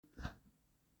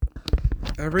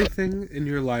Everything in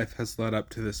your life has led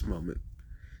up to this moment.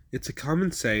 It's a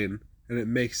common saying, and it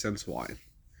makes sense why.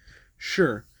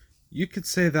 Sure, you could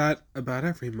say that about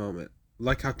every moment,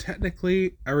 like how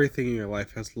technically everything in your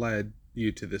life has led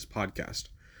you to this podcast.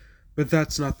 But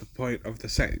that's not the point of the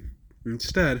saying.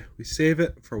 Instead, we save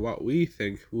it for what we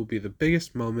think will be the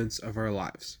biggest moments of our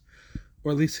lives,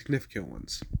 or at least significant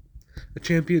ones. A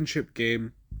championship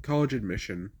game, college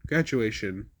admission,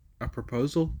 graduation, a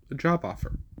proposal, a job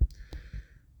offer.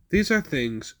 These are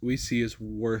things we see as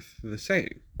worth the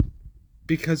saying,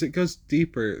 because it goes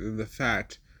deeper than the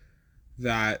fact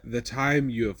that the time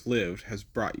you have lived has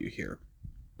brought you here.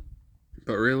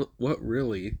 But what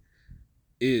really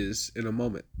is in a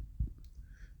moment?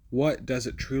 What does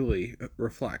it truly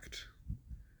reflect?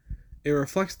 It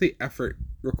reflects the effort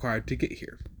required to get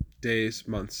here. Days,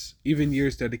 months, even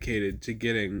years dedicated to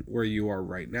getting where you are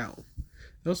right now.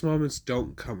 Those moments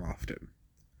don't come often.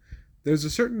 There's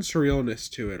a certain surrealness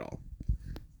to it all.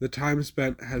 The time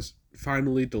spent has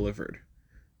finally delivered.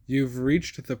 You've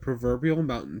reached the proverbial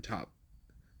mountaintop,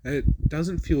 and it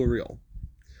doesn't feel real.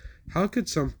 How could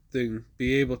something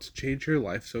be able to change your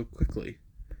life so quickly?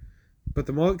 But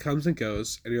the moment comes and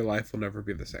goes, and your life will never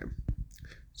be the same.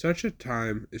 Such a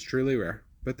time is truly rare,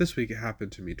 but this week it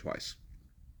happened to me twice.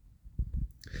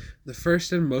 The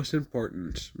first and most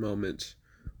important moment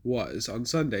was on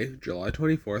Sunday, July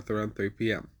 24th, around 3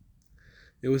 p.m.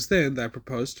 It was then that I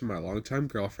proposed to my longtime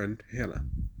girlfriend, Hannah.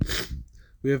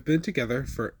 We have been together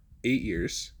for 8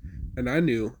 years, and I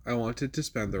knew I wanted to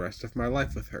spend the rest of my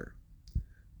life with her.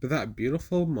 But that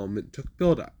beautiful moment took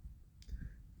build-up.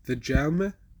 The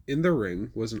gem in the ring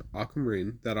was an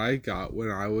aquamarine that I got when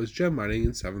I was gem mining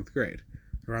in 7th grade,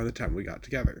 around the time we got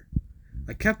together.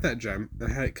 I kept that gem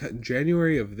and had it cut in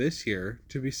January of this year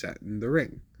to be set in the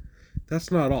ring.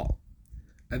 That's not all.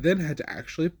 I then had to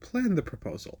actually plan the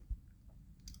proposal.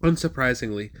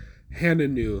 Unsurprisingly, Hannah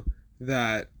knew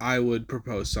that I would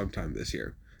propose sometime this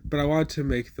year, but I wanted to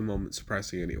make the moment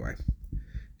surprising anyway.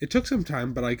 It took some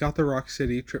time, but I got the Rock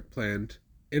City trip planned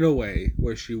in a way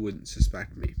where she wouldn't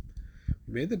suspect me.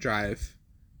 We made the drive,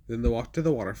 then the walk to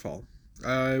the waterfall.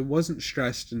 I wasn't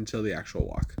stressed until the actual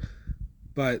walk,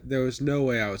 but there was no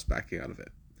way I was backing out of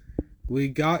it. We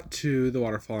got to the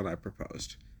waterfall and I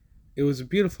proposed. It was a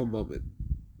beautiful moment.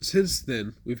 Since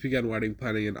then, we've begun wedding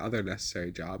planning and other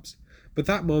necessary jobs, but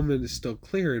that moment is still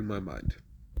clear in my mind.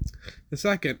 The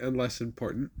second and less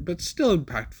important, but still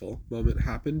impactful moment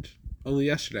happened only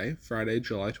yesterday, Friday,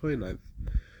 July 29th,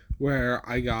 where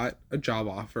I got a job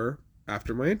offer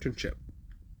after my internship.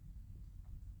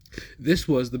 This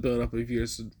was the build-up of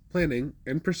years of planning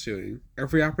and pursuing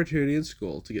every opportunity in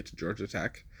school to get to Georgia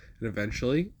Tech and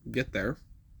eventually get there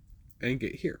and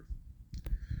get here.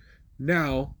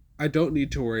 Now, I don't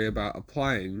need to worry about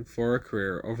applying for a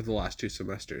career over the last 2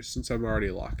 semesters since I'm already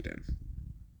locked in.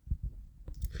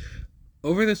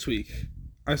 Over this week,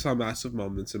 I saw massive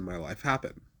moments in my life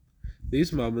happen.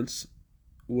 These moments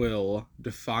will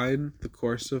define the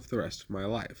course of the rest of my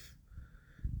life.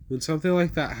 When something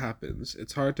like that happens,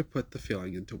 it's hard to put the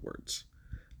feeling into words.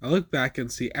 I look back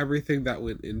and see everything that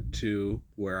went into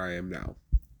where I am now.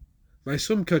 My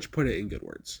swim coach put it in good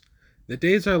words. The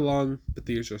days are long, but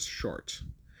the years are short.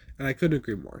 And I couldn't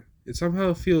agree more. It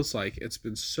somehow feels like it's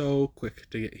been so quick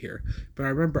to get here, but I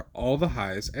remember all the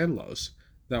highs and lows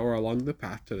that were along the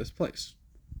path to this place.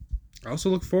 I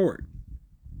also look forward.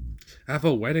 I have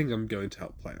a wedding I'm going to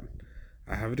help plan.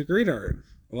 I have a degree to earn,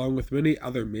 along with many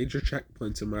other major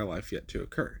checkpoints in my life yet to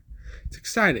occur. It's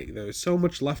exciting. There is so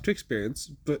much left to experience,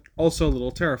 but also a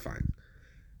little terrifying.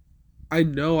 I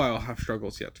know I will have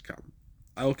struggles yet to come.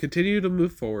 I will continue to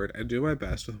move forward and do my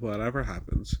best with whatever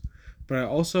happens, but I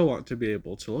also want to be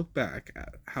able to look back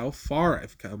at how far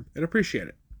I've come and appreciate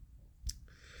it.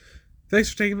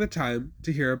 Thanks for taking the time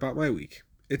to hear about my week.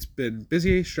 It's been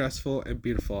busy, stressful, and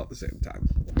beautiful at the same time.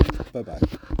 Bye-bye.